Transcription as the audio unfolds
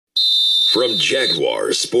From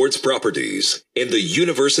Jaguar Sports Properties and the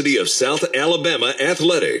University of South Alabama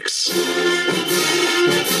Athletics,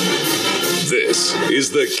 this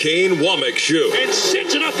is the Kane Wommack Show. And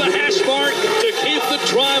sends it up the hash mark to keep the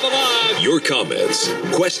drive alive. Your comments,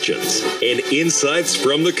 questions, and insights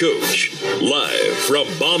from the coach, live from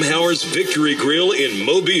Baumhower's Victory Grill in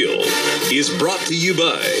Mobile, is brought to you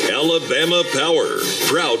by Alabama Power,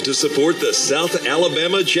 proud to support the South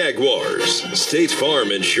Alabama Jaguars. State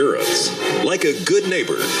Farm Insurance. Like a good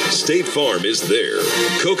neighbor, State Farm is there.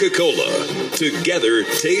 Coca-Cola. Together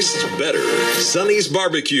tastes better. Sonny's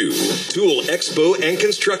Barbecue. Tool Expo and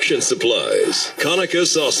Construction Supplies. Conica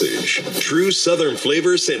Sausage. True Southern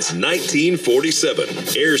flavor since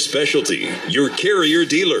 1947. Air Specialty. Your carrier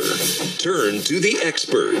dealer. Turn to the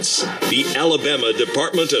experts. The Alabama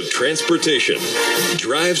Department of Transportation.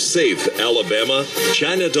 Drive safe, Alabama.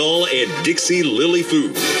 China Doll and Dixie Lily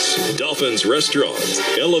Foods. Dolphins Restaurant.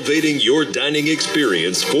 Elevating your dining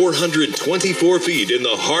experience 424 feet in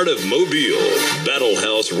the heart of Mobile. Battle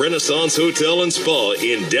House Renaissance Hotel and Spa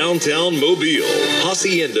in downtown Mobile.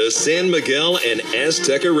 Hacienda San Miguel and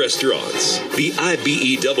Azteca Restaurants. The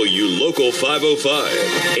IBEW Local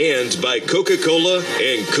 505. And by Coca-Cola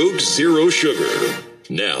and Coke Zero Sugar.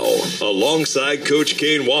 Now, alongside Coach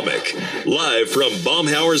Kane Wommack, live from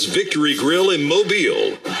Baumhower's Victory Grill in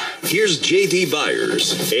Mobile, here's J.D.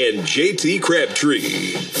 Byers and J.T.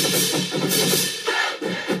 Crabtree.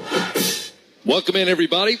 Welcome in,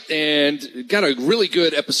 everybody, and got a really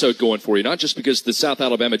good episode going for you, not just because the South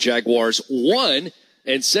Alabama Jaguars won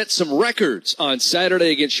and set some records on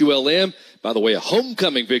Saturday against ULM. By the way, a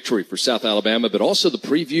homecoming victory for South Alabama, but also the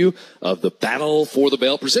preview of the Battle for the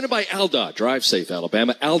Belt presented by Aldott. Drive safe,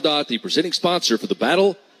 Alabama. Aldott, the presenting sponsor for the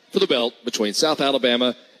Battle for the Belt between South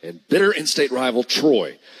Alabama and bitter in-state rival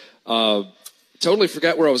Troy. Totally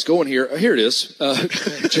forgot where I was going here. Here it is.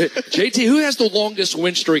 JT, who has the longest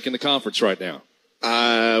win streak in the conference right now?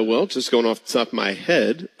 Well, just going off the top of my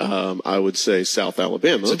head, I would say South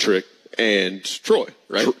Alabama. It's a trick. And Troy,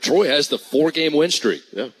 right? Troy has the 4-game win streak.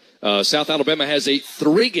 Yeah. South Alabama has a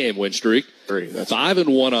 3-game win streak.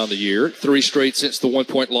 5-1 on the year. 3 straight since the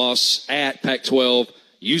 1-point loss at Pac-12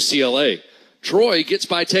 UCLA. Troy gets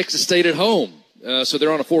by Texas State at home. So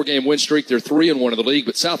they're on a 4-game win streak. They're 3-1 in the league,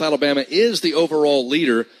 but South Alabama is the overall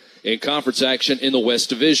leader in conference action in the West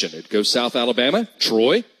Division. It goes South Alabama,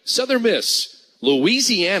 Troy, Southern Miss,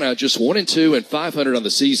 Louisiana, just 1-2 and 500 on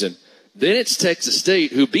the season. Then it's Texas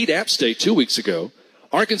State, who beat App State 2 weeks ago,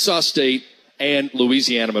 Arkansas State, and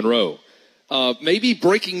Louisiana Monroe. Maybe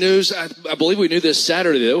breaking news. I believe we knew this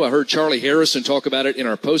Saturday, though. I heard Charlie Harrison talk about it in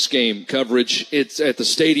our post-game coverage. It's at the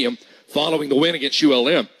stadium following the win against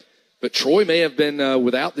ULM. But Troy may have been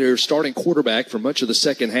without their starting quarterback for much of the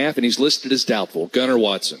second half, and he's listed as doubtful. Gunnar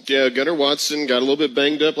Watson. Yeah, Gunnar Watson got a little bit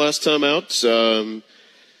banged up last time out. It'll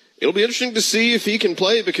be interesting to see if he can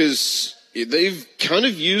play because they've kind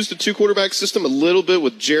of used a 2-quarterback system a little bit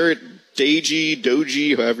with Jarrett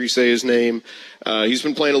Doji, however you say his name. He's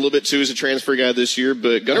been playing a little bit, too, as a transfer guy this year,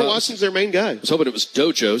 but Gunnar Watson's their main guy. I was hoping it was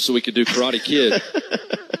Dojo so we could do Karate Kid.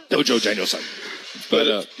 Dojo Danielson.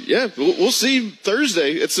 But yeah, we'll see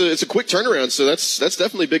Thursday. It's a quick turnaround, so that's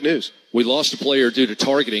definitely big news. We lost a player due to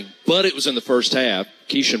targeting, but it was in the first half.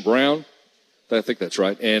 Keyshawn Brown, I think that's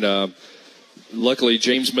right. And luckily,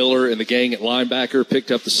 James Miller and the gang at linebacker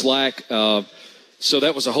picked up the slack. So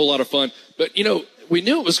that was a whole lot of fun. But, you know, we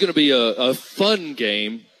knew it was going to be a fun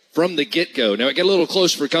game from the get-go. Now, it got a little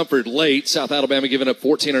close for comfort late. South Alabama giving up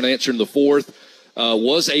 14 unanswered in the fourth,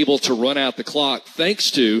 was able to run out the clock thanks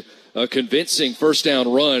to a convincing first down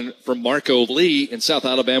run from Marco Lee, and South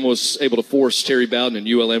Alabama was able to force Terry Bowden and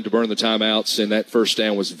ULM to burn the timeouts, and that first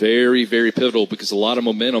down was very, very pivotal because a lot of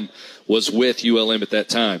momentum was with ULM at that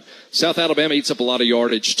time. South Alabama eats up a lot of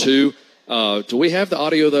yardage, too. Do we have the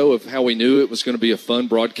audio, though, of how we knew it was going to be a fun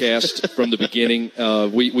broadcast from the beginning?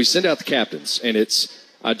 We send out the captains, and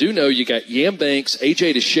I do know you got Yam Banks,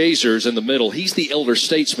 A.J. DeShazers in the middle. He's the elder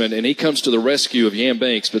statesman, and he comes to the rescue of Yam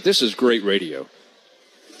Banks, but this is great radio.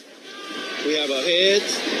 We have a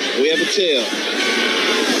heads, we have a tail.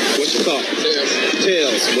 What's it called? Tails.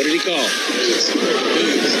 Tails. What did he call?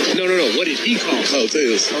 No. What did he call? Oh,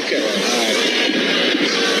 tails. Okay. All right.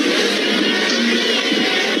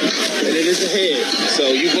 And it is a head. So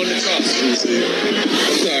you're going to toss. I'm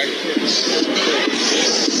sorry.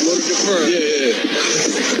 You want to defer? Yeah.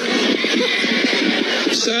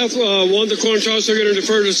 South won the coin toss. They're going to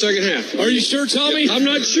defer to the second half. Are you sure, Tommy? I'm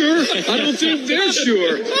not sure. I don't think they're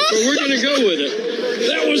sure, but we're going to go with it.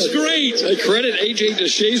 That was great. I credit A.J.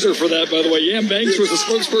 DeShazer for that, by the way. Yam Banks was the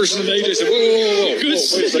spokesperson, and A.J. said, whoa. Good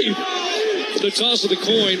save. The toss of the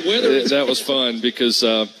coin. That was fun because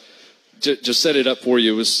just set it up for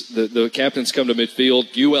you. It was the captains come to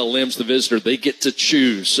midfield. ULM's the visitor. They get to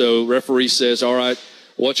choose. So referee says, all right,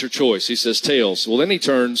 what's your choice? He says tails. Well, then he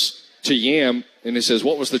turns to Yam and he says,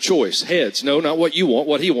 what was the choice? Heads. No, not what you want,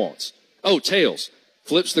 what he wants. Oh, tails.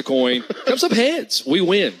 Flips the coin. Comes up heads. We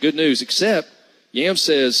win. Good news. Except Yam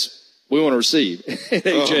says, we want to receive. And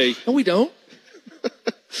AJ, no, we don't.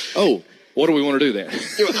 Oh, what do we want to do then?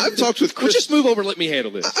 I've talked with Chris. Well, just move over and let me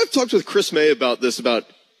handle this. I've talked with Chris May about this,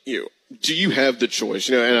 do you have the choice?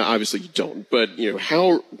 And obviously you don't, but,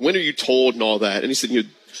 when are you told and all that? And he said,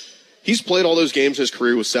 he's played all those games in his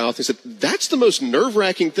career with South. He said, that's the most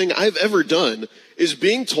nerve-wracking thing I've ever done is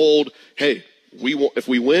being told, hey, if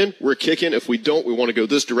we win, we're kicking. If we don't, we want to go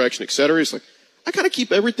this direction, et cetera. He's like, I got to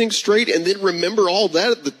keep everything straight and then remember all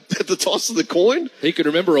that at the toss of the coin. He could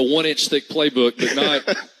remember a 1-inch thick playbook, but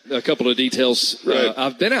not a couple of details. Right.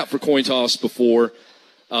 I've been out for coin toss before.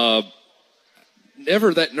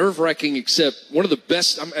 Never that nerve-wracking, except one of the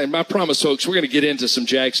best, and I promise, folks, we're going to get into some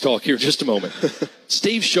Jags talk here in just a moment.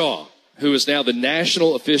 Steve Shaw, who is now the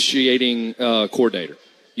national officiating coordinator,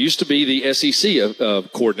 used to be the SEC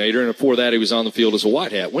coordinator, and before that he was on the field as a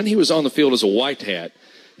white hat. When he was on the field as a white hat,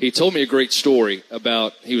 he told me a great story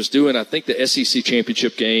about he was doing, I think, the SEC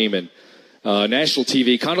championship game, and national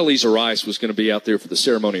TV, Condoleezza Rice was going to be out there for the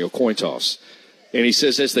ceremonial coin toss. And he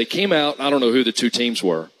says as they came out, I don't know who the two teams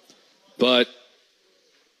were, but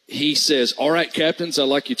he says, all right, captains, I'd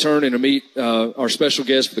like you to turn and to meet our special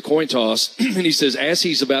guest for the coin toss. And he says, as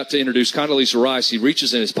he's about to introduce Condoleezza Rice, he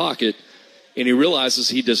reaches in his pocket and he realizes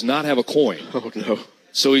he does not have a coin. Oh, no.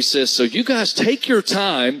 So he says, so you guys take your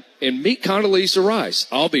time and meet Condoleezza Rice.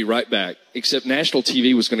 I'll be right back. Except national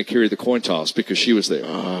TV was going to carry the coin toss because she was there.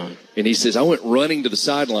 And he says, I went running to the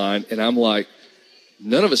sideline and I'm like,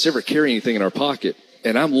 none of us ever carry anything in our pocket.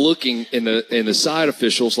 And I'm looking in the side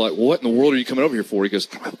officials like, what in the world are you coming over here for? He goes,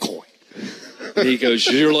 I don't have a coin. And he goes,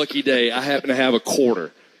 your lucky day. I happen to have a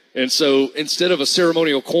quarter. And so instead of a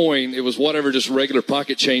ceremonial coin, it was whatever just regular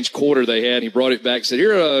pocket change quarter they had. He brought it back and said,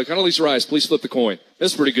 here, Condoleezza Rice, please flip the coin.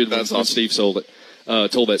 That's pretty good. That's when awesome. Steve told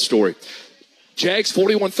that story. Jags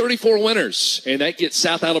 41-34 winners, and that gets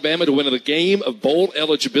South Alabama to win the game of bowl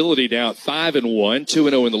eligibility now at 5-1,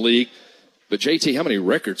 2-0 in the league. But, JT, how many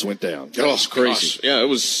records went down? That was crazy. Gosh. Yeah, it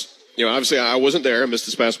was, obviously I wasn't there. I missed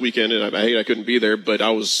this past weekend, and I hate I couldn't be there, but I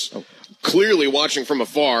was clearly watching from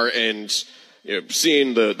afar and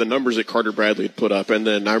seeing the numbers that Carter Bradley had put up. And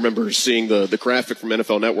then I remember seeing the graphic from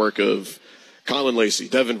NFL Network of Colin Lacey,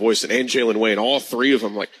 Devin Voisin, and Jalen Wayne, all three of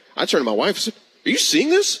them. Like, I turned to my wife and said, are you seeing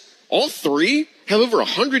this? All three have over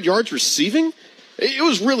 100 yards receiving? It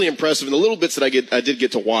was really impressive. And the little bits that I did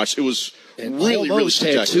get to watch, it was and really had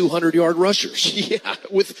 200-yard rushers. Yeah,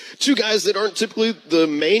 with two guys that aren't typically the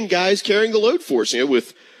main guys carrying the load for us.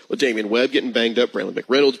 With Damian Webb getting banged up, Braylon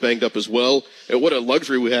McReynolds banged up as well. And what a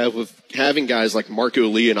luxury we have with having guys like Marco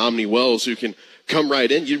Lee and Omni Wells who can come right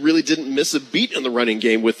in. You really didn't miss a beat in the running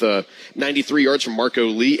game with 93 yards from Marco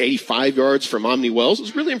Lee, 85 yards from Omni Wells. It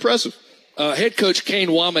was really impressive. Head coach Kane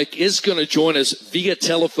Wommack is going to join us via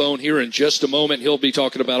telephone here in just a moment. He'll be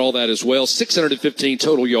talking about all that as well. 615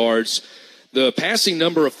 total yards. The passing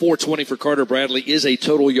number of 420 for Carter Bradley is a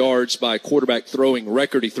total yards by quarterback throwing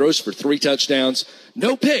record. He throws for 3 touchdowns,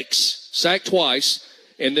 no picks, sacked twice.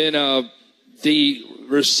 And then the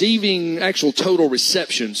receiving actual total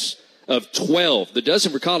receptions of 12. The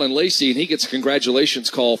dozen for Colin Lacey, and he gets a congratulations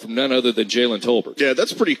call from none other than Jalen Tolbert. Yeah,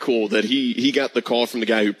 that's pretty cool that he got the call from the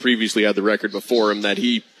guy who previously had the record before him, that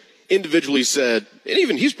he individually said, and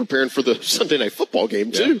even he's preparing for the Sunday Night Football game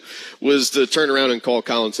too, was to turn around and call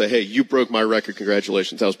Colin and say, hey, you broke my record.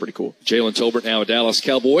 Congratulations. That was pretty cool. Jalen Tolbert, now a Dallas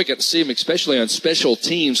Cowboy. Got to see him especially on special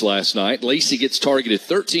teams last night. Lacey gets targeted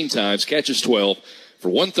 13 times, catches 12 for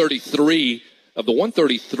 133. Of the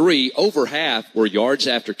 133, over half were yards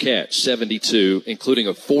after catch, 72, including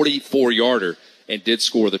a 44-yarder, and did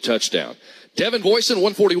score the touchdown. Devin Voisin,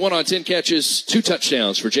 141 on 10 catches, 2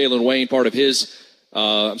 touchdowns for Jalen Wayne, part of his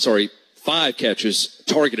 5 catches,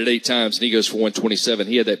 targeted 8 times, and he goes for 127.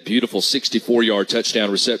 He had that beautiful 64-yard touchdown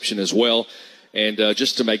reception as well. And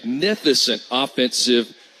just a magnificent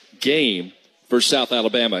offensive game for South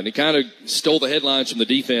Alabama. And he kind of stole the headlines from the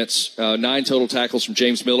defense. 9 total tackles from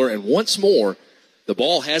James Miller. And once more, the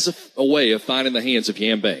ball has a way of finding the hands of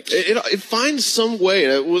Yam Banks. It finds some way.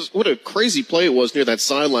 And it was what a crazy play it was near that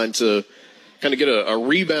sideline to kind of get a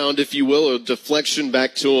rebound, if you will, a deflection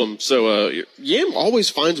back to him. So Yam always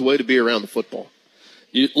finds a way to be around the football.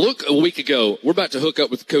 You look a week ago, we're about to hook up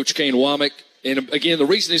with Coach Kane Wommack. And again, the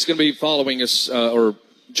reason he's going to be following us or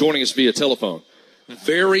joining us via telephone,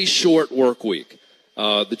 very short work week.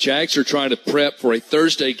 The Jags are trying to prep for a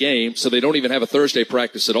Thursday game, so they don't even have a Thursday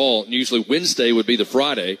practice at all. And usually Wednesday would be the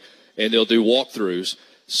Friday, and they'll do walkthroughs.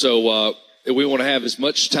 So we want to have as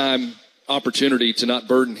much time opportunity to not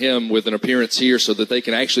burden him with an appearance here so that they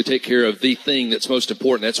can actually take care of the thing that's most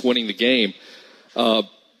important, that's winning the game.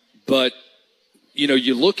 But,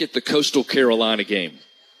 you look at the Coastal Carolina game,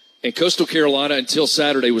 and Coastal Carolina until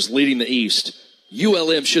Saturday was leading the East.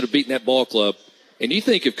 ULM should have beaten that ball club. And you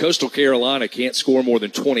think if Coastal Carolina can't score more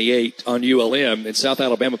than 28 on ULM and South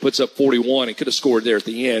Alabama puts up 41 and could have scored there at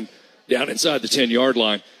the end, down inside the 10-yard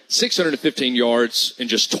line, 615 yards and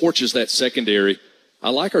just torches that secondary,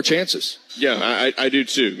 I like our chances. Yeah, I do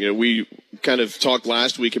too. We kind of talked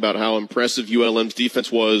last week about how impressive ULM's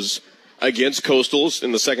defense was against Coastal's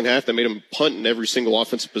in the second half. They made them punt in every single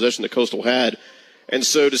offensive possession that Coastal had. And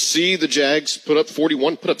so to see the Jags put up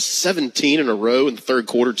 41, put up 17 in a row in the third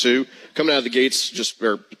quarter too, coming out of the gates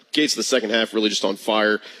of the second half really just on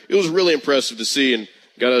fire. It was really impressive to see, and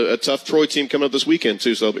got a tough Troy team coming up this weekend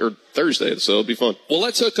too, or Thursday, so it'll be fun. Well,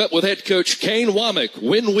 let's hook up with head coach Kane Wommack.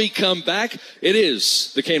 When we come back, it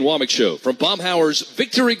is the Kane Wommack Show from Baumhower's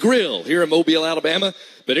Victory Grill here in Mobile, Alabama,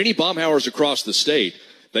 but any Baumhowers across the state.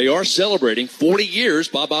 They are celebrating 40 years.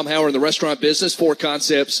 Bob Baumhower in the restaurant business, 4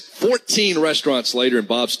 concepts, 14 restaurants later, and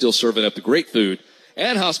Bob's still serving up the great food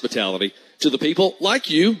and hospitality to the people like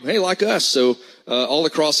you, hey, like us. So all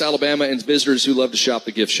across Alabama and visitors who love to shop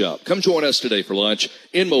the gift shop. Come join us today for lunch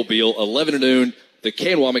in Mobile, 11 to noon. The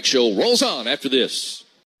Kane Wommack Show rolls on after this.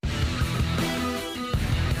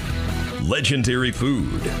 Legendary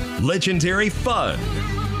food, legendary fun.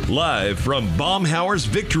 Live from Baumhower's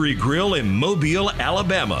Victory Grill in Mobile,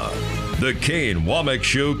 Alabama. The Kane Wommack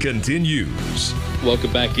Show continues.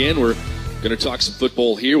 Welcome back in. We're going to talk some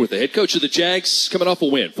football here with the head coach of the Jags coming off a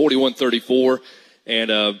win, 41-34.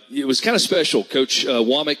 And it was kind of special, Coach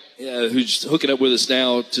Wommack, who's hooking up with us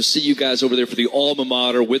now, to see you guys over there for the alma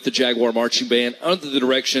mater with the Jaguar Marching Band under the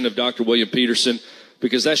direction of Dr. William Peterson,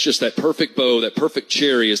 because that's just that perfect bow, that perfect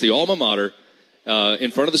cherry is the alma mater in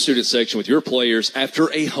front of the student section with your players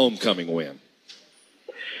after a homecoming win.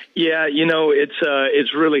 Yeah,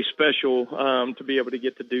 it's really special to be able to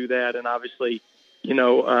get to do that. And obviously,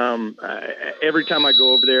 every time I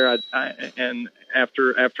go over there and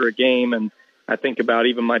after a game, and I think about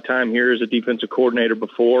even my time here as a defensive coordinator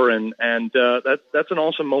before, and that's an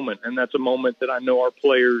awesome moment. And that's a moment that I know our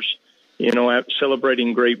players,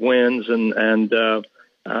 celebrating great wins and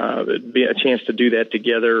be a chance to do that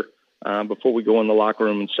together before we go in the locker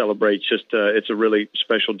room and celebrate. It's a really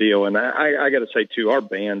special deal. And I got to say too, our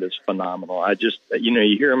band is phenomenal. I just, you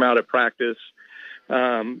hear them out at practice,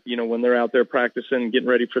 when they're out there practicing, getting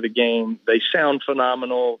ready for the game, they sound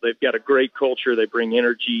phenomenal. They've got a great culture. They bring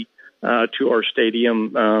energy to our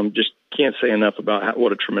stadium. Just can't say enough about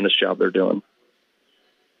what a tremendous job they're doing.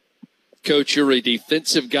 Coach, you're a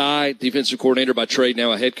defensive guy, defensive coordinator by trade,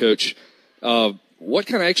 now a head coach. What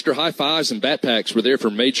kind of extra high fives and backpacks were there for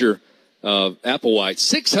Major Applewhite?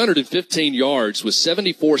 615 yards with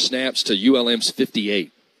 74 snaps to ULM's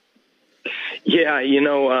 58. Yeah,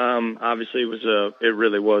 obviously it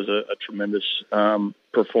really was a tremendous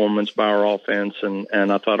performance by our offense, and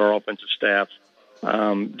I thought our offensive staff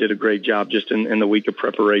did a great job just in the week of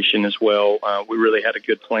preparation as well. We really had a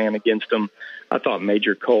good plan against them. I thought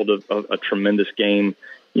Major called a tremendous game.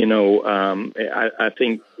 I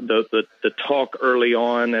think the talk early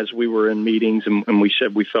on as we were in meetings and we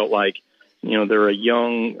said we felt like, they're a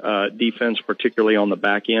young defense, particularly on the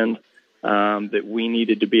back end, that we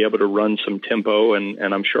needed to be able to run some tempo. And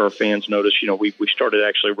I'm sure our fans noticed, we started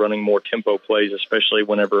actually running more tempo plays, especially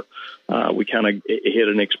whenever we kind of hit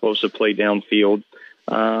an explosive play downfield.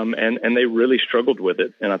 And they really struggled with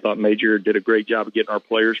it. And I thought Major did a great job of getting our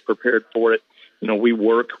players prepared for it. We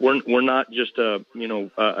work. We're not just a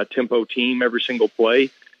tempo team every single play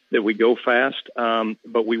that we go fast,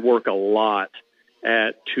 but we work a lot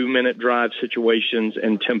at 2-minute drive situations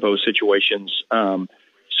and tempo situations,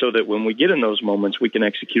 so that when we get in those moments, we can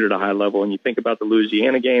execute at a high level. And you think about the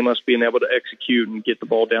Louisiana game, us being able to execute and get the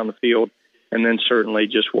ball down the field, and then certainly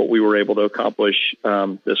just what we were able to accomplish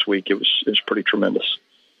this week. It was pretty tremendous.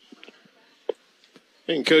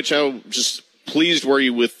 And Coach, how just pleased were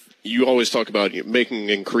you with? You always talk about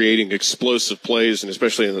making and creating explosive plays, and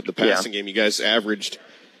especially in the passing game, you guys averaged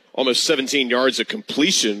almost 17 yards of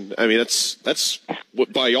completion. I mean, that's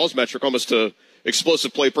what, by y'all's metric, almost a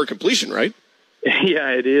explosive play per completion, right? Yeah,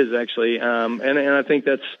 it is actually, and I think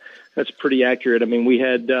that's pretty accurate. I mean, we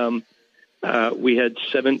had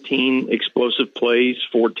 17 explosive plays,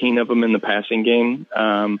 14 of them in the passing game.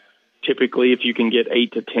 Typically, if you can get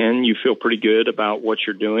 8 to 10, you feel pretty good about what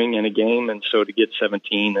you're doing in a game, and so to get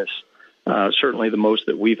 17 certainly the most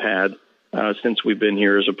that we've had since we've been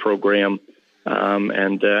here as a program.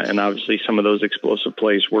 And obviously some of those explosive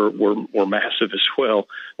plays were massive as well.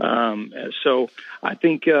 So I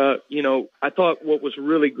think, I thought what was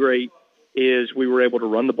really great is we were able to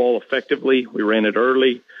run the ball effectively. We ran it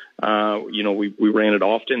early. We ran it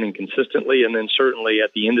often and consistently. And then certainly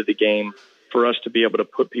at the end of the game, for us to be able to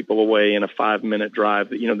put people away in a 5-minute drive,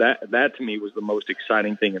 that to me was the most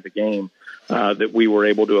exciting thing of the game, that we were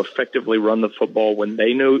able to effectively run the football when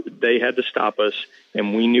they knew they had to stop us,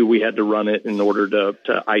 and we knew we had to run it in order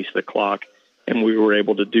to ice the clock. And we were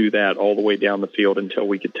able to do that all the way down the field until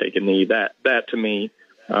we could take a knee. That to me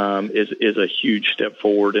is a huge step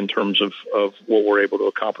forward in terms of what we're able to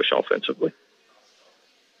accomplish offensively.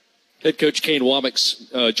 Head coach Kane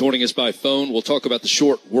Wommack's joining us by phone. We'll talk about the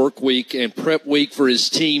short work week and prep week for his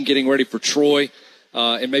team getting ready for Troy.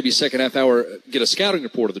 And maybe second half hour, get a scouting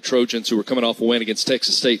report of the Trojans who were coming off a win against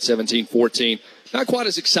Texas State 17-14. Not quite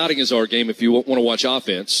as exciting as our game if you want to watch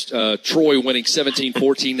offense. Troy winning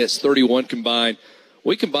 17-14. That's 31 combined.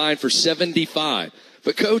 We combined for 75.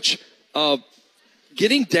 But, Coach,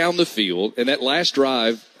 getting down the field and that last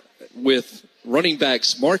drive with running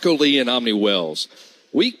backs Marco Lee and Omni Wells,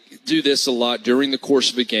 we do this a lot during the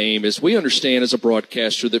course of a game as we understand as a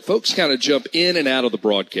broadcaster that folks kind of jump in and out of the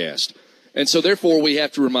broadcast. And so, therefore, we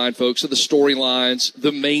have to remind folks of the storylines,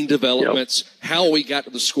 the main developments, how we got to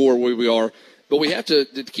the score where we are. But we have to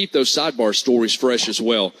keep those sidebar stories fresh as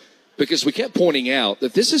well, because we kept pointing out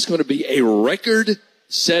that this is going to be a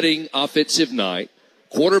record-setting offensive night.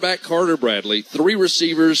 Quarterback Carter Bradley, 3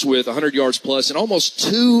 receivers with 100 yards plus, and almost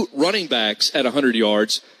 2 running backs at 100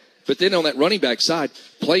 yards. But then on that running back side,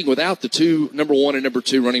 playing without the 2 number 1 and number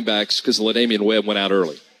 2 running backs because LaDamian Webb went out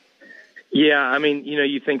early. Yeah, I mean,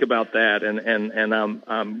 you think about that, and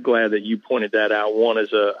I'm glad that you pointed that out. One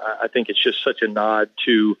is I think it's just such a nod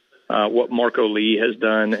to what Marco Lee has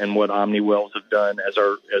done and what Omni Wells have done as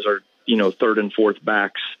our third and fourth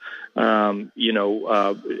backs.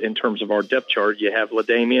 In terms of our depth chart, you have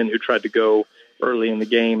LaDamian, who tried to go early in the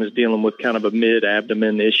game, is dealing with kind of a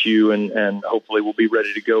mid-abdomen issue, and hopefully will be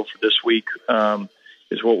ready to go for this week,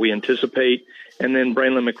 is what we anticipate. And then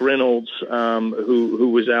Braylon McReynolds, who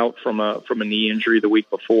was out from a knee injury the week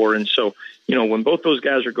before. And so, when both those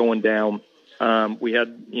guys are going down, we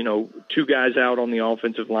had, 2 guys out on the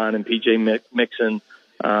offensive line, and P.J. Mixon,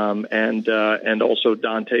 and also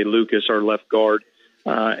Dante Lucas, our left guard.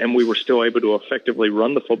 And we were still able to effectively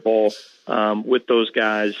run the football with those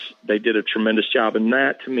guys. They did a tremendous job. And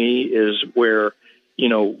that, to me, is where,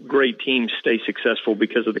 great teams stay successful,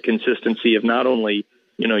 because of the consistency of not only,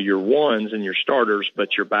 your ones and your starters,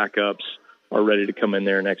 but your backups are ready to come in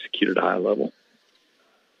there and execute at a high level.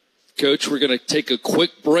 Coach, we're going to take a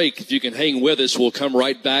quick break. If you can hang with us, we'll come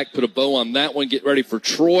right back, put a bow on that one, get ready for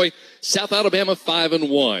Troy. South Alabama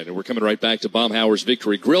 5-1. And we're coming right back to Baumhower's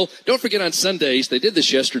Victory Grill. Don't forget on Sundays, they did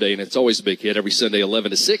this yesterday, and it's always a big hit. Every Sunday,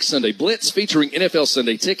 11 to 6, Sunday Blitz, featuring NFL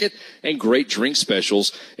Sunday Ticket and great drink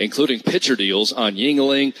specials, including pitcher deals on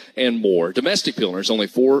Yingling and more. Domestic Pilsners, only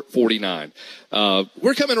 $4.49.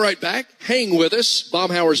 We're coming right back. Hang with us.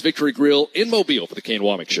 Baumhower's Victory Grill in Mobile for the Kane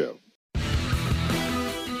Wommack Show.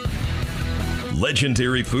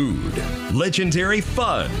 Legendary food, legendary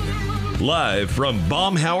fun. Live from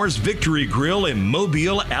Baumhower's Victory Grill in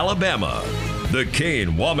Mobile, Alabama. The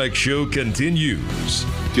Kane Wommack Show continues.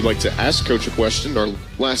 If you'd like to ask Coach a question, our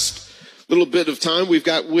last little bit of time we've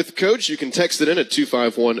got with Coach, you can text it in at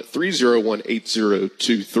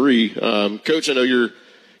 251-301-8023. Coach, I know you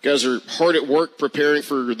guys are hard at work preparing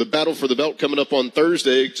for the battle for the belt coming up on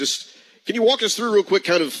Thursday. Just can you walk us through real quick,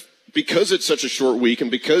 kind of, because it's such a short week and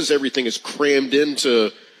because everything is crammed into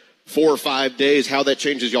 4 or 5 days, how that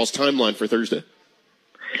changes y'all's timeline for Thursday?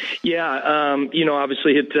 Yeah,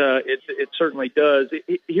 obviously it certainly does.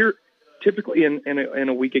 Here, typically in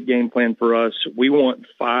a week of game plan for us, we want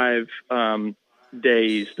 5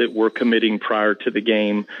 days that we're committing prior to the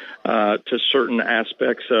game to certain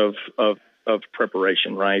aspects of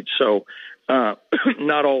preparation, right? So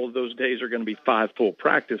not all of those days are going to be 5 full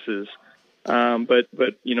practices. But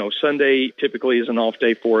Sunday typically is an off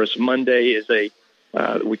day for us. Monday is we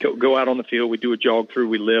go out on the field, we do a jog through,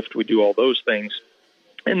 we lift, we do all those things.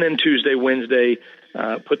 And then Tuesday, Wednesday,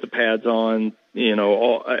 put the pads on,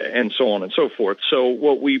 and so on and so forth. So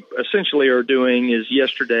what we essentially are doing is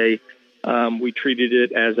yesterday, we treated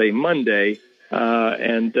it as a Monday,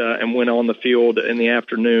 and went on the field in the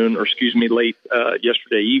afternoon, late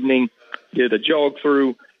yesterday evening, did a jog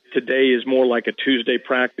through, today is more like a Tuesday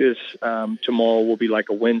practice. Tomorrow will be like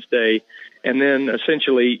a Wednesday. And then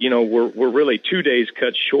essentially, we're really 2 days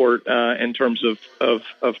cut short in terms of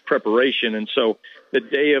preparation. And so the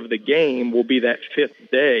day of the game will be that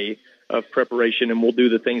fifth day of preparation, and we'll do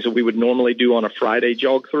the things that we would normally do on a Friday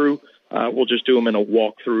jog through. We'll just do them in a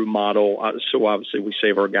walkthrough model. So obviously we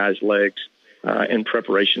save our guys' legs in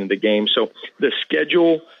preparation of the game. So the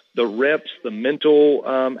schedule, the reps, the mental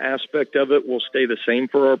aspect of it will stay the same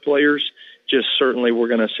for our players. Just certainly we're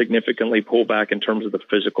going to significantly pull back in terms of the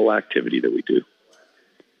physical activity that we do.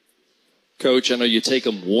 Coach, I know you take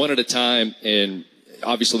them one at a time, and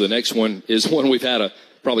obviously the next one is one we've had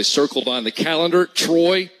probably circled on the calendar.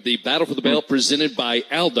 Troy, the Battle for the Belt presented by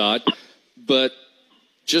Aldott. But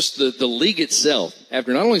just the league itself,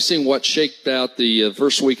 after not only seeing what shaped out the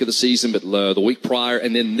first week of the season, but the week prior,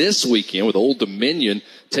 and then this weekend with Old Dominion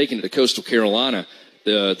taking it to Coastal Carolina,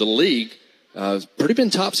 the league pretty been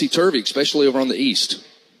topsy-turvy, especially over on the East.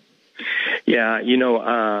 Yeah,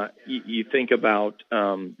 you think about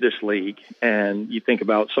this league, and you think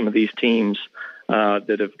about some of these teams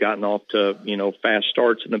that have gotten off to, fast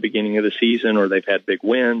starts in the beginning of the season, or they've had big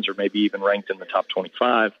wins, or maybe even ranked in the top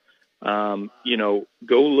 25.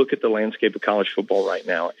 Go look at the landscape of college football right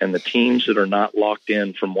now, and the teams that are not locked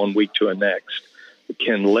in from one week to the next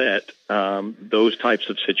can let those types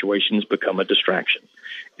of situations become a distraction.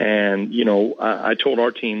 And, I told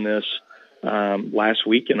our team this last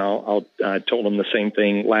week, and I told them the same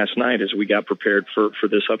thing last night as we got prepared for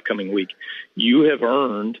this upcoming week. You have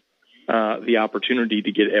earned the opportunity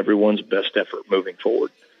to get everyone's best effort moving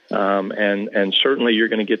forward. And certainly you're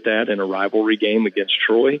going to get that in a rivalry game against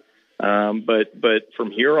Troy. But from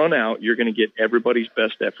here on out, you're going to get everybody's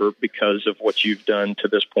best effort because of what you've done to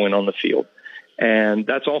this point on the field. And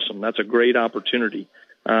that's awesome. That's a great opportunity.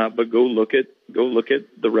 But go look at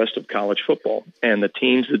the rest of college football, and the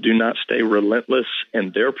teams that do not stay relentless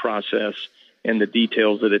in their process and the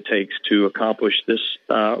details that it takes to accomplish this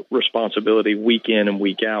responsibility week in and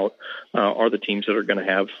week out are the teams that are going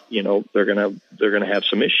to have, they're going to have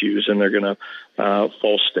some issues, and they're going to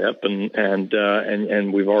false step,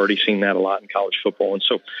 and we've already seen that a lot in college football. And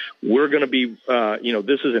so we're going to be,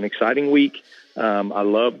 this is an exciting week. I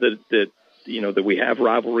love that we have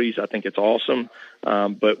rivalries. I think it's awesome.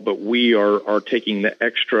 But we are taking the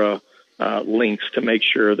extra lengths to make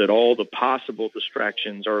sure that all the possible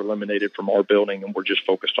distractions are eliminated from our building, and we're just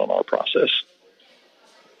focused on our process.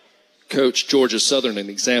 Coach, Georgia Southern, an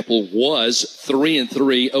example, was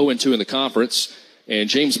 3-3, 0-2 in the conference, and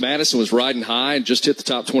James Madison was riding high and just hit the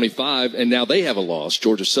top 25, and now they have a loss.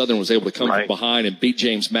 Georgia Southern was able to come from behind and beat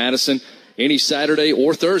James Madison. Any Saturday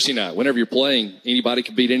or Thursday night, whenever you're playing, anybody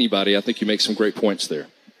can beat anybody. I think you make some great points there.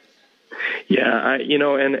 Yeah, and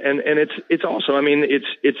it's also, I mean,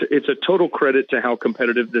 it's a total credit to how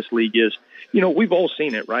competitive this league is. We've all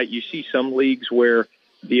seen it, right? You see some leagues where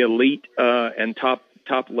the elite and top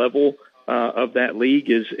level of that league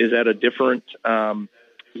is at a different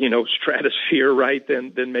stratosphere, right,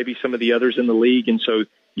 than maybe some of the others in the league, and so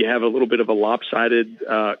you have a little bit of a lopsided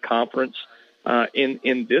conference.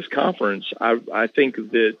 In this conference, I think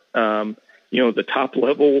that the top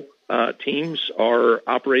level teams are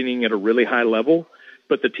operating at a really high level,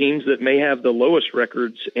 but the teams that may have the lowest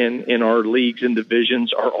records in our leagues and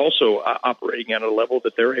divisions are also operating at a level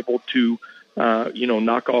that they're able to,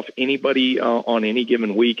 knock off anybody on any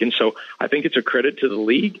given week. And so I think it's a credit to the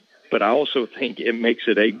league, but I also think it makes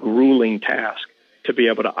it a grueling task to be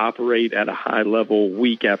able to operate at a high level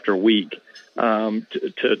week after week,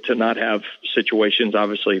 to not have situations,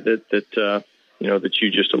 obviously, that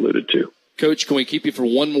you just alluded to. Coach, can we keep you for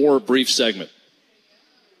one more brief segment?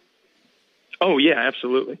 Oh, yeah,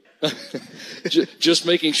 absolutely. Just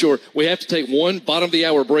making sure. We have to take one bottom of the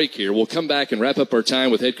hour break here. We'll come back and wrap up our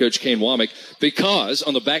time with head coach Kane Wommack, because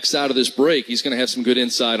on the backside of this break, he's going to have some good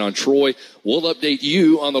insight on Troy. We'll update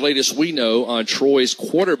you on the latest we know on Troy's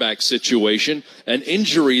quarterback situation, an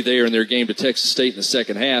injury there in their game to Texas State in the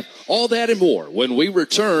second half. All that and more when we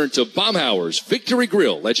return to Baumhower's Victory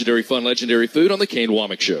Grill. Legendary fun, legendary food on the Kane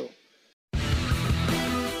Wommack Show.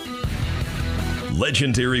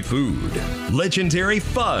 Legendary food, legendary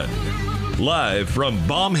fun. Live from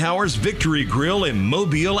Baumhower's Victory Grill in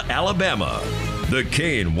Mobile, Alabama. The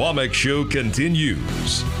Kane Wommack Show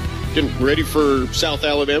continues. Getting ready for South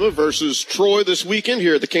Alabama versus Troy this weekend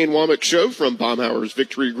here at the Kane Wommack Show from Baumhower's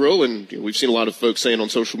Victory Grill. And we've seen a lot of folks saying on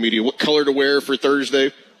social media what color to wear for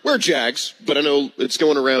Thursday. Wear Jags, but I know it's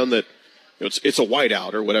going around that it's a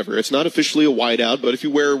whiteout or whatever. It's not officially a whiteout, but if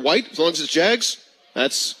you wear white, as long as it's Jags,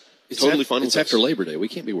 that's totally fine. It's after Labor Day. We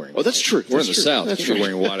can't be wearing white. Oh, that's true. We're in the South. We can't be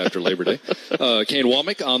wearing white after Labor Day. Kane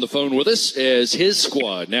Wommack on the phone with us as his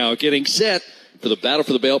squad now getting set for the Battle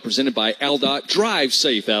for the Belt presented by AlDOT. Drive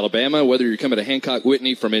safe, Alabama. Whether you're coming to Hancock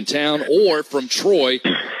Whitney from in town or from Troy,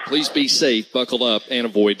 please be safe, buckle up, and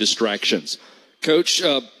avoid distractions. Coach,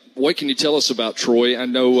 what can you tell us about Troy? I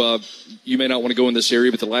know you may not want to go in this area,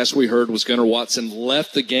 but the last we heard was Gunnar Watson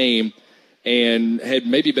left the game and had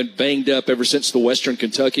maybe been banged up ever since the Western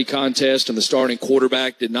Kentucky contest, and the starting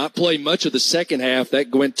quarterback did not play much of the second half. That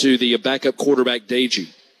went to the backup quarterback, Deji.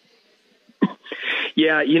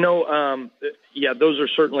 Yeah, those are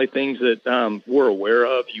certainly things that we're aware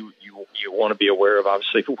of. You want to be aware of,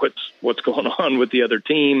 obviously, what's going on with the other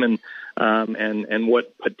team and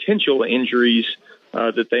what potential injuries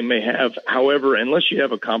that they may have. However, unless you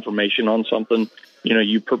have a confirmation on something,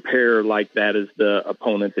 you prepare like that is the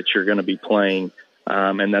opponent that you're going to be playing,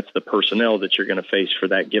 and that's the personnel that you're going to face for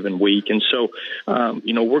that given week. And so,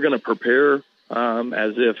 we're going to prepare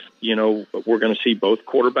as if, we're going to see both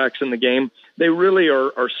quarterbacks in the game. They really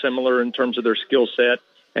are similar in terms of their skill set.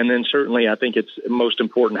 And then certainly I think it's most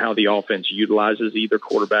important how the offense utilizes either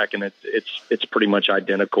quarterback, and it's pretty much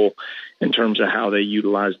identical in terms of how they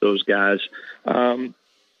utilize those guys. I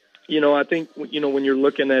think, when you're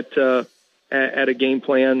looking at a game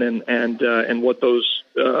plan and what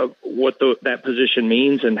that position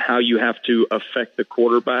means and how you have to affect the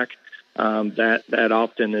quarterback, that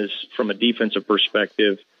often is from a defensive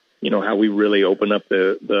perspective, how we really open up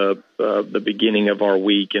the beginning of our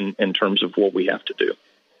week in terms of what we have to do.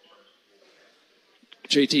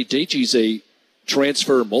 JT, Deji's a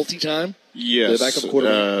transfer multi-time? Yes, the backup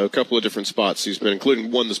quarterback? A couple of different spots. He's been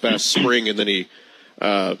including one this past spring, and then he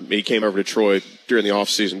came over to Troy during the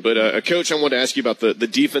offseason. But, Coach, I wanted to ask you about the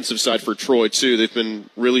defensive side for Troy, too. They've been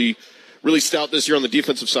really stout this year on the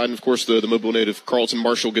defensive side, and, of course, the Mobile native Carlton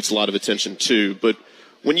Marshall gets a lot of attention, too. But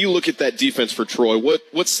when you look at that defense for Troy,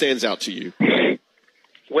 what stands out to you?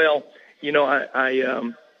 Well,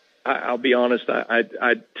 I'll be honest.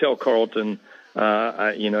 I tell Carlton,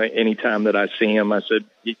 anytime that I see him, I said,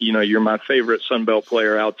 you're my favorite Sun Belt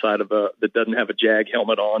player outside of that doesn't have a Jag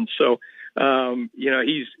helmet on. So,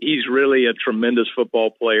 he's really a tremendous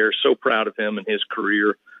football player. So proud of him and his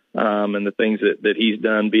career, and the things that he's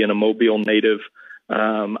done being a Mobile native.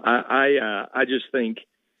 I just think,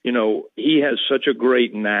 he has such a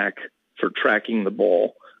great knack for tracking the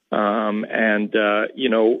ball. He's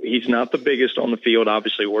not the biggest on the field.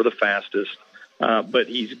 Obviously, we're the fastest. But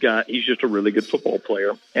he's just a really good football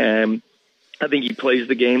player. And I think he plays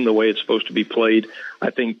the game the way it's supposed to be played. I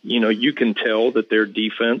think, you can tell that their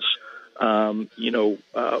defense, from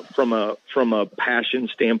a passion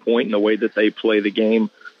standpoint and the way that they play the game,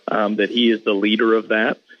 that he is the leader of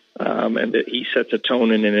that. And that he sets a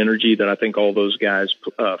tone and an energy that I think all those guys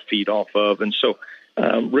feed off of. And so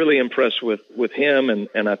really impressed with him.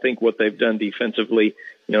 And I think what they've done defensively,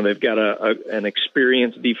 they've got an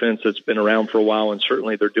experienced defense that's been around for a while, and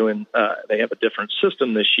certainly they have a different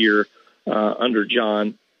system this year under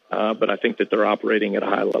John, but I think that they're operating at a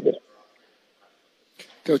high level.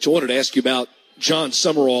 Coach, I wanted to ask you about John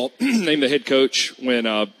Summerall, named the head coach when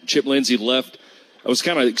Chip Lindsey left. I was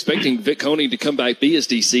kind of expecting Vic Koenig to come back, be his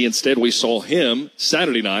DC. Instead, we saw him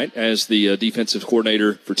Saturday night as the defensive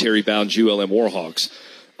coordinator for Terry Bowden's ULM Warhawks.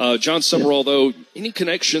 John Summerall, though, any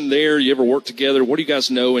connection there? You ever work together? What do you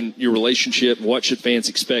guys know in your relationship? What should fans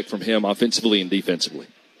expect from him offensively and defensively?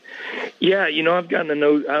 Yeah, I've gotten to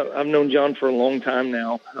know, I've known John for a long time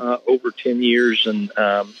now, over 10 years, and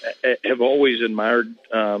have always admired,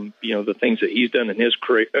 the things that he's done in his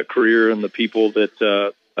career and the people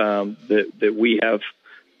that we have,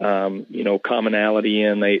 commonality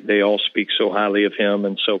in. They all speak so highly of him.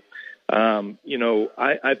 And so,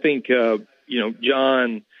 I think,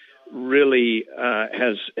 John really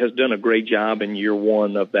has done a great job in year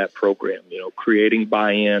one of that program, creating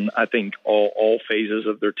buy-in. I think all phases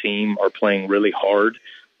of their team are playing really hard.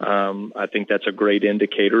 I think that's a great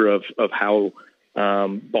indicator of how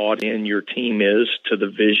bought in your team is to the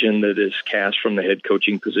vision that is cast from the head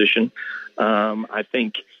coaching position. I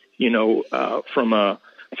think, from a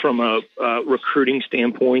recruiting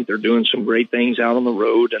standpoint, they're doing some great things out on the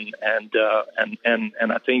road, and I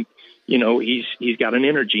think, he's got an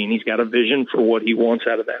energy and he's got a vision for what he wants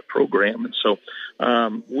out of that program. And so,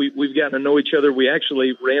 we've gotten to know each other. We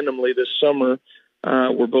actually randomly this summer,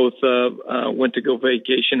 we're both, went to go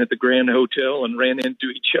vacation at the Grand Hotel and ran into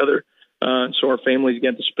each other. So our families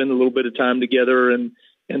got to spend a little bit of time together and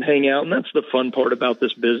hang out. And that's the fun part about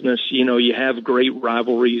this business. You have great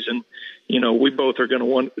rivalries, and, we both are going to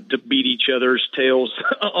want to beat each other's tails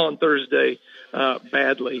on Thursday,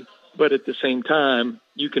 badly. but at the same time,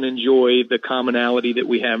 you can enjoy the commonality that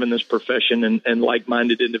we have in this profession and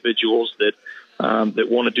like-minded individuals that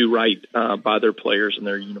want to do right by their players and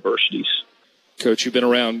their universities. Coach, you've been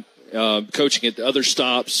around coaching at other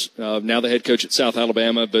stops, now the head coach at South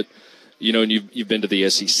Alabama, but and you've been to the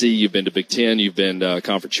SEC, you've been to Big Ten, you've been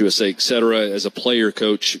Conference USA, et cetera, as a player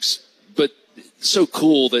coach. But it's so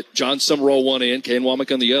cool that John Summerall one end, Kane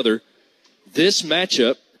Wommack on the other. This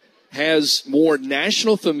matchup has more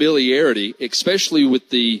national familiarity, especially with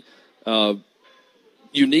the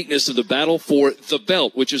uniqueness of the battle for the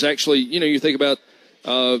belt, which is actually, you think about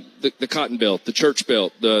the Cotton Belt, the Church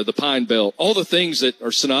Belt, the Pine Belt, all the things that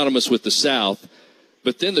are synonymous with the South.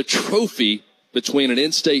 But then the trophy between an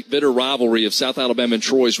in-state bitter rivalry of South Alabama and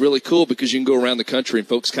Troy is really cool because you can go around the country and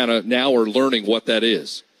folks kind of now are learning what that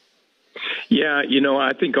is. Yeah,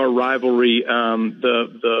 I think our rivalry,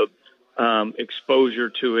 the exposure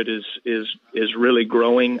to it is really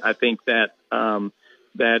growing. I think that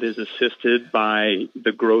that is assisted by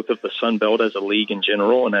the growth of the Sun Belt as a league in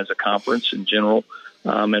general and as a conference in general,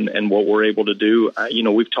 and what we're able to do.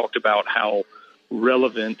 We've talked about how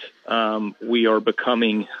relevant we are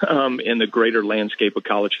becoming in the greater landscape of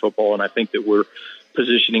college football, and I think that we're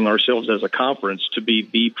positioning ourselves as a conference to be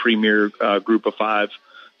the premier group of five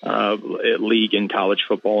league in college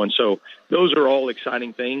football. And so those are all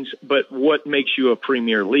exciting things. But what makes you a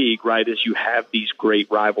premier league, right, is you have these great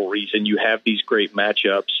rivalries and you have these great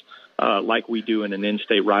matchups like we do in an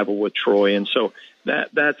in-state rival with Troy. And so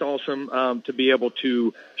that's awesome to be able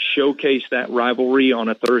to showcase that rivalry on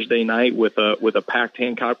a Thursday night with a packed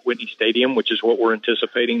Hancock Whitney Stadium, which is what we're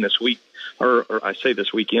anticipating this week, or I say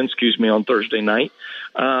this weekend, on Thursday night,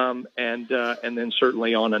 and then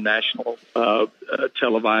certainly on a national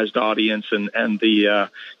televised audience, and the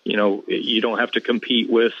you don't have to compete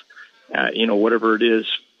with whatever it is,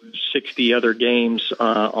 60 other games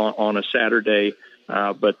on a Saturday,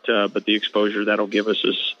 but the exposure that'll give us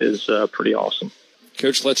is pretty awesome.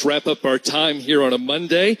 Coach, let's wrap up our time here on a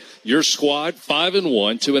Monday. Your squad, 5-1,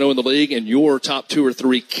 2-0 in the league, and your top 2 or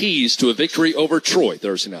 3 keys to a victory over Troy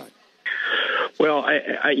Thursday night. Well,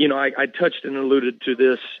 I touched and alluded to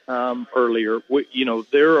this earlier.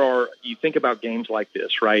 You think about games like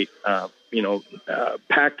this, right?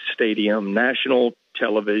 Packed stadium, national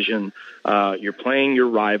television. You're playing your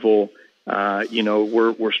rival.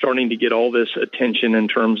 We're starting to get all this attention in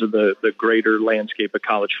terms of the greater landscape of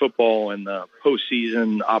college football and the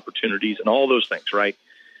postseason opportunities and all those things, right?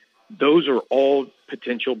 Those are all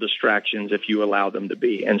potential distractions if you allow them to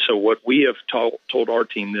be. And so what we have told our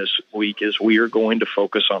team this week is we are going to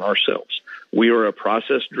focus on ourselves. We are a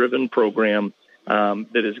process-driven program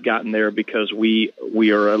that has gotten there because we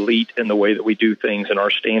are elite in the way that we do things, and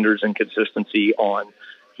our standards and consistency on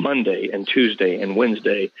Monday and Tuesday and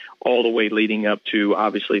Wednesday, all the way leading up to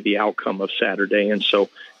obviously the outcome of Saturday. And so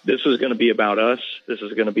this is going to be about us. This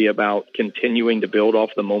is going to be about continuing to build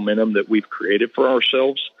off the momentum that we've created for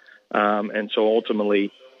ourselves. And so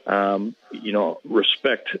ultimately,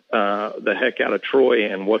 respect the heck out of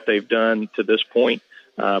Troy and what they've done to this point.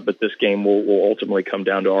 But this game will ultimately come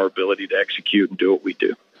down to our ability to execute and do what we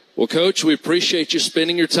do. Well, Coach, we appreciate you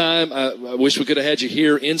spending your time. I wish we could have had you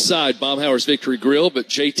here inside Baumhower's Victory Grill, but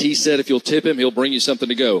JT said if you'll tip him, he'll bring you something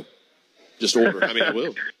to go. Just order. I mean, I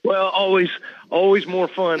will. Well, always more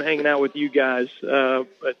fun hanging out with you guys.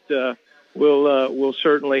 But we'll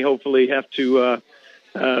certainly, hopefully, have to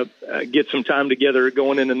get some time together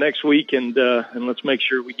going into next week, and let's make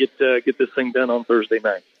sure we get this thing done on Thursday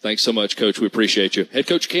night. Thanks so much, Coach. We appreciate you. Head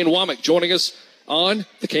Coach Kane Wommack joining us on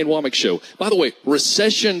the Kane Wommack Show. By the way,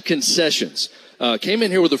 Recession Concessions. Came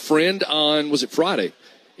in here with a friend on, was it Friday?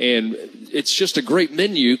 And it's just a great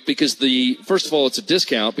menu because first of all, it's a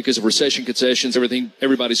discount because of Recession Concessions, everything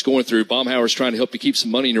everybody's going through. Baumhower's trying to help you keep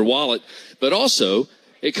some money in your wallet. But also,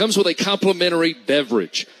 it comes with a complimentary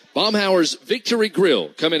beverage. Baumhower's Victory Grill.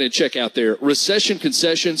 Come in and check out their Recession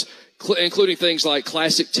Concessions, including things like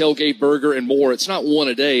classic tailgate burger and more. It's not one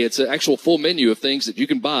a day. It's an actual full menu of things that you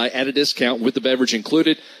can buy at a discount with the beverage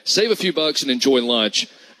included. Save a few bucks and enjoy lunch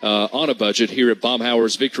on a budget here at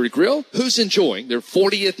Baumhower's Victory Grill, who's enjoying their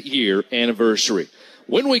 40th year anniversary.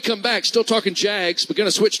 When we come back, still talking Jags, we're going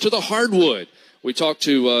to switch to the hardwood. We talked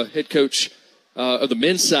to head coach of the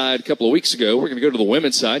men's side a couple of weeks ago. We're going to go to the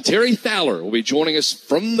women's side. Terry Fowler will be joining us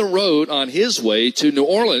from the road on his way to New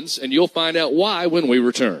Orleans, and you'll find out why when we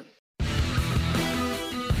return.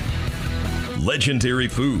 Legendary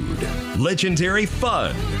food, legendary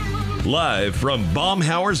fun. Live from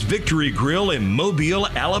Baumhower's Victory Grill in Mobile,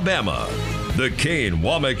 Alabama, the Kane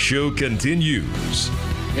Wommack Show continues.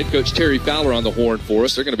 Head coach Terry Fowler on the horn for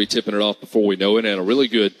us. They're going to be tipping it off before we know it, and a really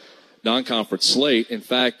good non-conference slate. In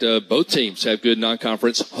fact, both teams have good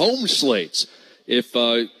non-conference home slates. If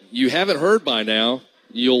you haven't heard by now,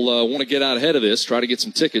 you'll want to get out ahead of this, try to get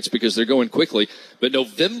some tickets because they're going quickly. But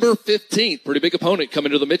November 15th, pretty big opponent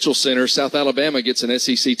coming to the Mitchell Center. South Alabama gets an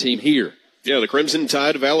SEC team here. Yeah, the Crimson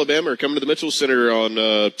Tide of Alabama are coming to the Mitchell Center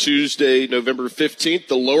on Tuesday, November 15th.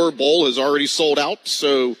 The lower bowl has already sold out,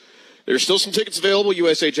 so there's still some tickets available.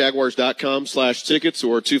 USAJaguars.com/tickets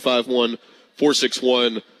or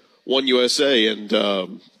 251-461-1USA.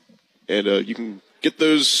 And you can get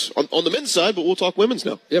those on the men's side, but we'll talk women's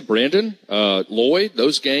now. Yeah, Brandon, Lloyd,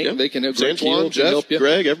 those games, yeah. They can have Antoine, Jeff,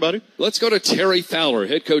 Greg, everybody. Let's go to Terry Fowler,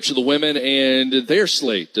 head coach of the women, and their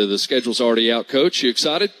slate. The schedule's already out, Coach. You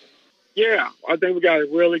excited? Yeah, I think we got a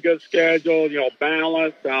really good schedule,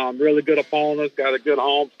 balanced, really good opponents, got a good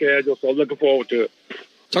home schedule, so looking forward to it.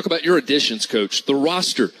 Talk about your additions, Coach. The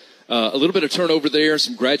roster, a little bit of turnover there,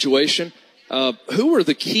 some graduation. Who are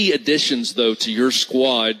the key additions, though, to your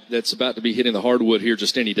squad that's about to be hitting the hardwood here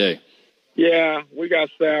just any day? Yeah, we got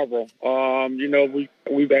several.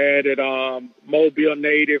 We've added Mobile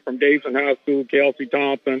native from Davidson High School, Kelsey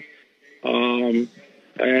Thompson. And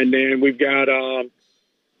then we've got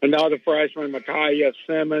another freshman, Micaiah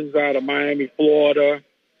Simmons out of Miami, Florida.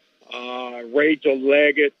 Rachel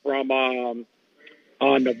Leggett from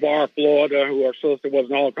Navarre, Florida, who our sister was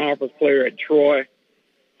an all-conference player at Troy.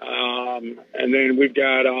 And then we've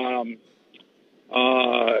got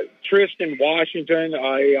Tristan Washington,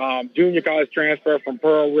 a junior college transfer from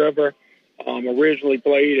Pearl River, originally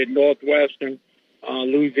played at Northwestern,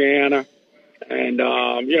 Louisiana. And,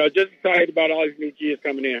 just excited about all these new kids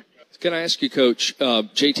coming in. Can I ask you, Coach,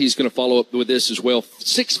 JT's going to follow up with this as well.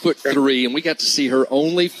 6'3", and we got to see her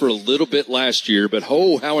only for a little bit last year, but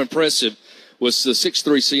how impressive was the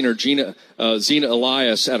 6'3" senior Zena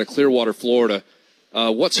Elias out of Clearwater, Florida.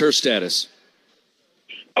 What's her status?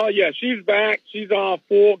 Oh, yeah, she's back. She's on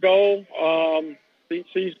full go.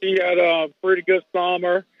 She had a pretty good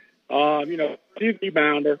summer. She's a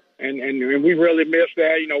rebounder, and we really missed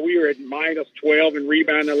that. We were at minus 12 in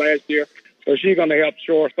rebounding last year. So she's going to help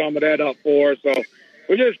shore some of that up for us. So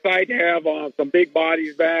we're just excited to have some big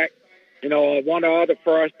bodies back. One of the other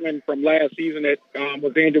freshmen from last season that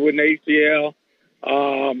was injured with an ACL,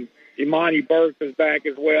 Imani Burks is back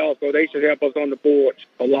as well. So they should help us on the board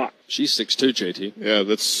a lot. She's 6'2", JT. Yeah,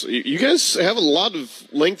 you guys have a lot of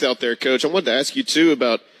length out there, Coach. I wanted to ask you, too,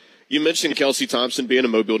 about you mentioned Kelsey Thompson being a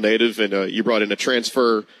Mobile native, and you brought in a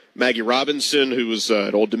transfer, Maggie Robinson, who was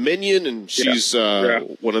at Old Dominion, and she's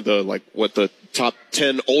one of the top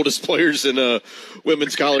 10 oldest players in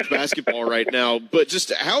women's college basketball right now. But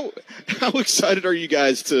just how excited are you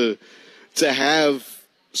guys to have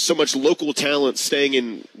so much local talent staying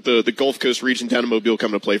in the Gulf Coast region down in Mobile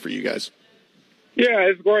coming to play for you guys? Yeah,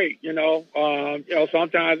 it's great.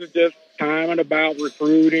 Sometimes it's just timing about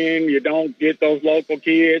recruiting. You don't get those local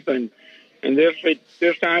kids, and this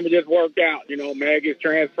time it just worked out. Maggie's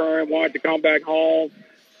transferring, wanted to come back home,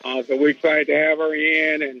 so we're excited to have her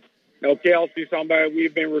in. And Kelsey, somebody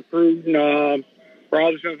we've been recruiting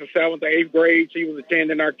probably since the 7th or 8th grade. She was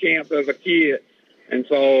attending our camps as a kid, and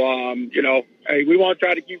so hey, we want to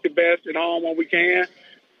try to keep the best at home when we can.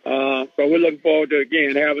 So we're looking forward to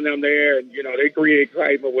again having them there, and they create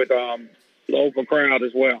excitement with local crowd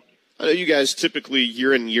as well. I know you guys typically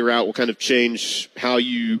year in year out will kind of change how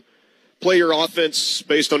you play your offense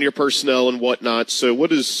based on your personnel and whatnot. So what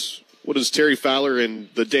does Terry Fowler and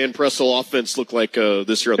the Dan Pressel offense look like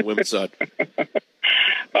this year on the women's side?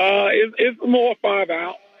 It's more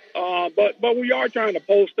 5-out, but we are trying to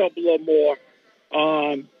post up a little more.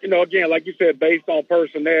 Again, like you said, based on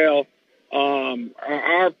personnel,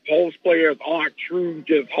 our post players aren't true,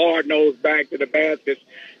 just hard-nosed back to the basket,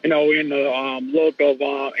 in the look of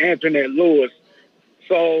Antoinette Lewis.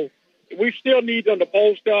 So we still need them to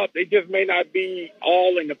post up. They just may not be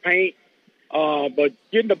all in the paint. But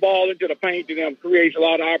getting the ball into the paint to them creates a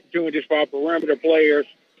lot of opportunities for our perimeter players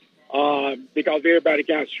because everybody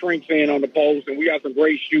kind of shrinks in on the post. And we got some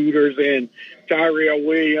great shooters in Tyrell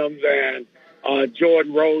Williams and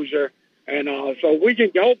Jordan Rozier. And so we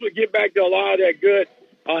can hopefully get back to a lot of that good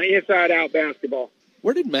inside-out basketball.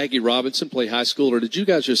 Where did Maggie Robinson play high school, or did you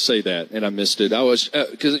guys just say that and I missed it? I was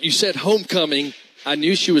because you said homecoming. I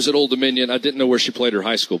knew she was at Old Dominion. I didn't know where she played her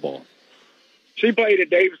high school ball. She played at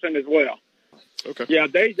Davidson as well. Okay. Yeah,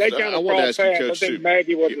 they kind of crossed paths. I think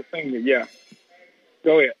Maggie was a senior. Yeah.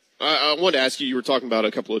 Go ahead. I wanted to ask you were talking about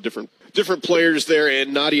a couple of different players there,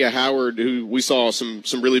 and Nadia Howard, who we saw some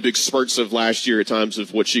really big spurts of last year at times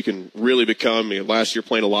of what she can really become. Last year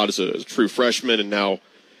playing a lot as a true freshman, and now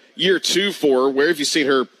year 2 for her. Where have you seen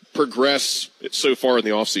her progress so far in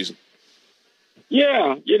the offseason?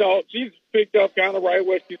 Yeah, she's picked up kind of right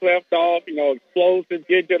where she left off. Explosive,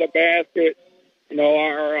 get to the basket.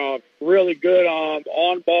 Are really good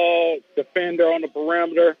on-ball defender on the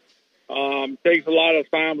perimeter. Takes a lot of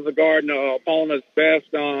assignments to guard the opponent's best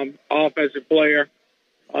offensive player.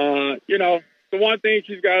 The one thing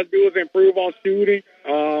she's got to do is improve on shooting.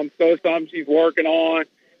 So it's something she's working on.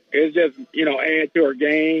 It's just, add to her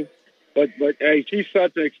game. But hey, she's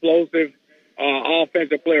such an explosive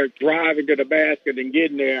offensive player, driving to the basket and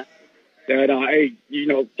getting there. That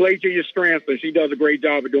play to your strengths, and she does a great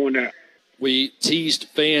job of doing that. We teased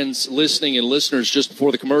fans listening and listeners just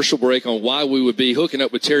before the commercial break on why we would be hooking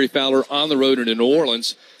up with Terry Fowler on the road into New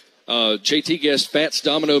Orleans. JT guessed Fats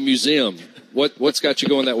Domino Museum. What's got you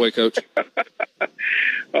going that way, Coach?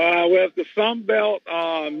 Well, it's the Sun Belt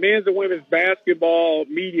men's and women's basketball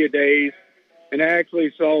media days. And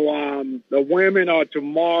actually, so the women are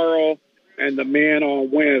tomorrow and the men on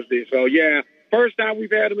Wednesday. So, yeah, first time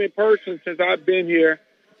we've had them in person since I've been here.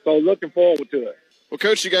 So looking forward to it. Well,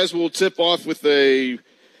 Coach, you guys will tip off with a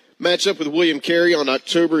matchup with William Carey on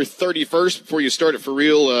October 31st before you start it for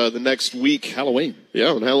real the next week. Halloween.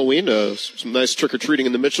 Yeah, on Halloween. Some nice trick-or-treating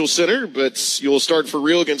in the Mitchell Center, but you'll start for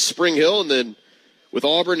real against Spring Hill and then with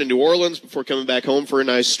Auburn and New Orleans before coming back home for a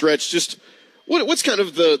nice stretch. Just what's kind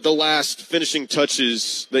of the last finishing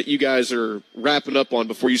touches that you guys are wrapping up on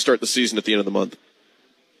before you start the season at the end of the month?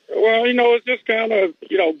 Well, it's just kind of,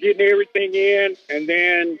 getting everything in and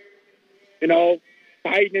then,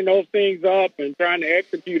 tightening those things up and trying to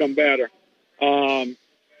execute them better. Whether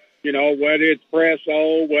it's press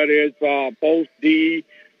O, whether it's post D,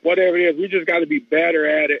 whatever it is, we just got to be better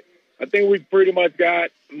at it. I think we've pretty much got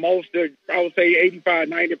most of, I would say 85,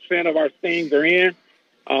 90% of our things are in.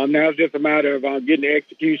 Now it's just a matter of getting the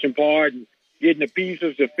execution part and getting the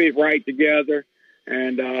pieces to fit right together.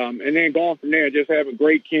 And then going from there, just having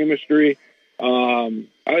great chemistry.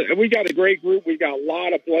 We got a great group. We got a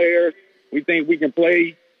lot of players. We think we can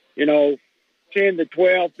play, 10 to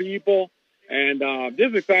 12 people. And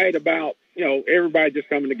just excited about, everybody just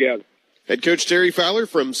coming together. Head Coach Terry Fowler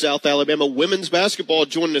from South Alabama women's basketball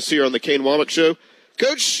joining us here on the Kane Wommack Show.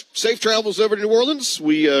 Coach, safe travels over to New Orleans.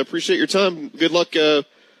 We appreciate your time. Good luck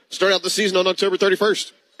start out the season on October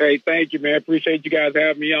 31st. Hey, thank you, man. Appreciate you guys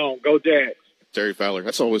having me on. Go Jags. Terry Fowler.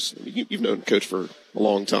 That's always you've known Coach for a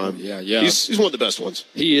long time. Yeah. He's one of the best ones.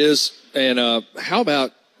 He is. And how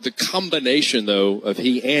about the combination, though, of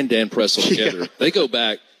he and Dan Pressel together? Yeah. They go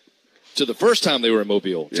back to the first time they were in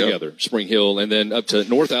Mobile together, Spring Hill, and then up to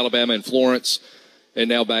North Alabama and Florence, and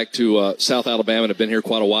now back to South Alabama and have been here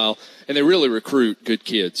quite a while. And they really recruit good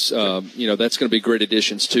kids. That's going to be great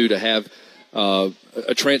additions, too, to have a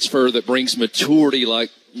transfer that brings maturity like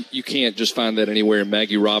you can't just find that anywhere in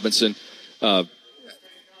Maggie Robinson. I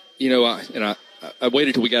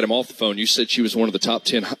waited till we got him off the phone. You said she was one of the top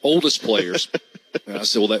 10 oldest players. And I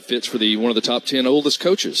said, well, that fits for one of the top 10 oldest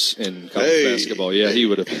coaches in college basketball. Yeah, he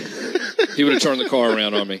would have turned the car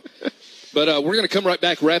around on me. But we're going to come right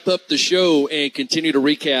back, wrap up the show, and continue to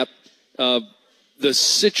recap the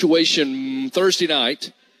situation Thursday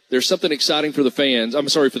night. There's something exciting for the fans. I'm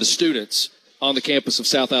sorry, for the students on the campus of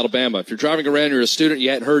South Alabama. If you're driving around, you're a student, you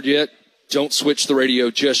hadn't heard yet, don't switch the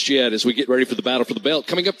radio just yet as we get ready for the battle for the belt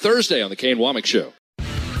coming up Thursday on the Kane Wommack Show.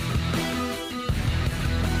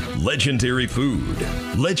 Legendary food,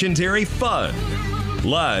 legendary fun.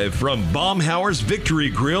 Live from Baumhower's Victory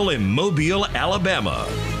Grill in Mobile, Alabama.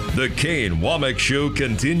 The Kane Wommack Show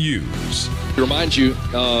continues. To remind you,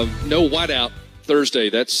 no whiteout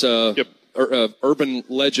Thursday. That's urban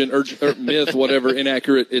legend, myth, whatever,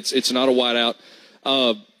 inaccurate. It's not a whiteout.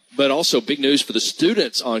 But also big news for the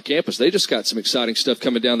students on campus. They just got some exciting stuff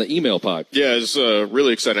coming down the email pipe. Yeah, it's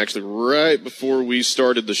really exciting. Actually, right before we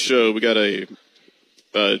started the show, we got a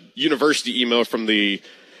university email from the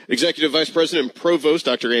Executive Vice President and Provost,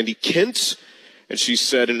 Dr. Andy Kent. And she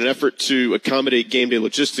said, in an effort to accommodate game day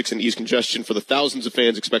logistics and ease congestion for the thousands of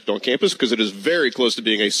fans expected on campus, because it is very close to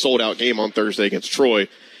being a sold-out game on Thursday against Troy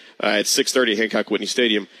at 6:30 Hancock Whitney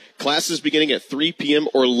Stadium. Classes beginning at 3 p.m.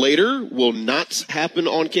 or later will not happen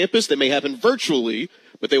on campus. They may happen virtually,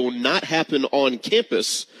 but they will not happen on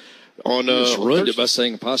campus. You just ruined it by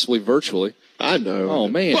saying possibly virtually. I know. Oh,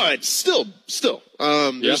 man. But still.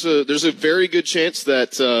 There's a very good chance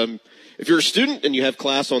that if you're a student and you have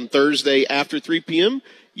class on Thursday after 3 p.m.,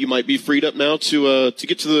 you might be freed up now to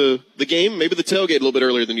get to the game, maybe the tailgate a little bit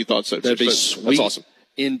earlier than you thought. So that'd be sweet. That's awesome.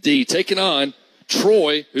 Indeed. Taking on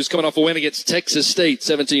Troy, who's coming off a win against Texas State,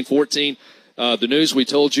 17-14. The news we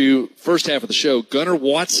told you first half of the show, Gunnar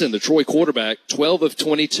Watson, the Troy quarterback, 12 of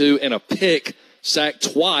 22 and a pick,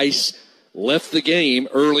 sacked twice, left the game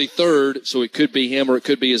early third, so it could be him or it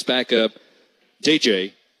could be his backup.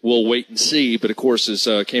 JJ, we'll wait and see. But, of course, as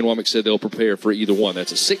Kane Wommack said, they'll prepare for either one.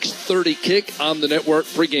 That's a 6:30 kick on the network.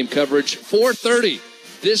 Pregame coverage, 4:30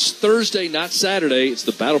 this Thursday, not Saturday. It's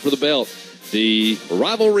the Battle for the Belt. The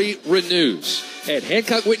rivalry renews at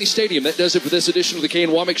Hancock Whitney Stadium. That does it for this edition of the Kane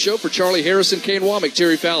Wommack Show. For Charlie Harrison, Kane Wommack,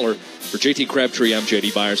 Terry Fowler. For JT Crabtree, I'm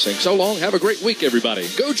JD Byers saying so long. Have a great week, everybody.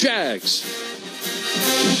 Go Jags!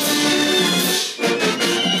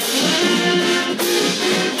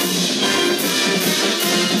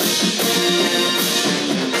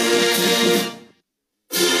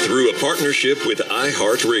 Through a partnership with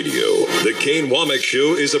iHeartRadio, the Kane Wommack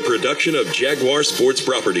Show is a production of Jaguar Sports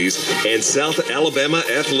Properties and South Alabama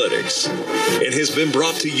Athletics and has been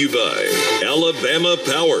brought to you by Alabama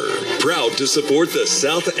Power, proud to support the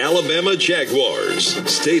South Alabama Jaguars.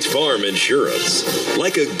 State Farm Insurance.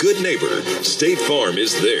 Like a good neighbor, State Farm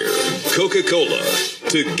is there. Coca-Cola.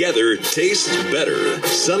 Together tastes better.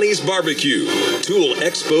 Sonny's Barbecue. Tool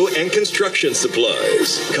Expo and Construction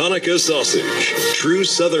Supplies. Conica Sausage. True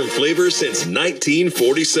Southern flavor since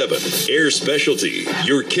 1947. Air Specialty,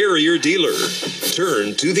 your carrier dealer.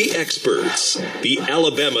 Turn to the experts. The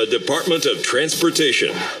Alabama Department of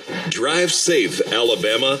Transportation. Drive safe,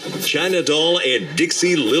 Alabama. China Doll and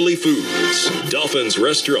Dixie Lily Foods. Dolphins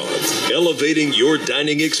Restaurant, elevating your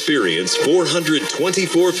dining experience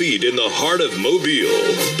 424 feet in the heart of Mobile.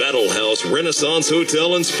 Battle House Renaissance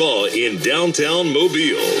Hotel and Spa in downtown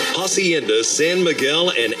Mobile. Hacienda San Miguel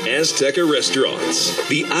and Azteca Restaurants.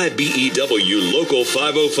 The IBEW Local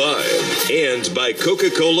 505. And by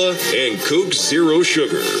Coca-Cola and Coke Zero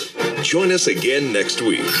Sugar. Join us again next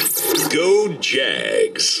week. Go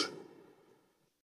Jags!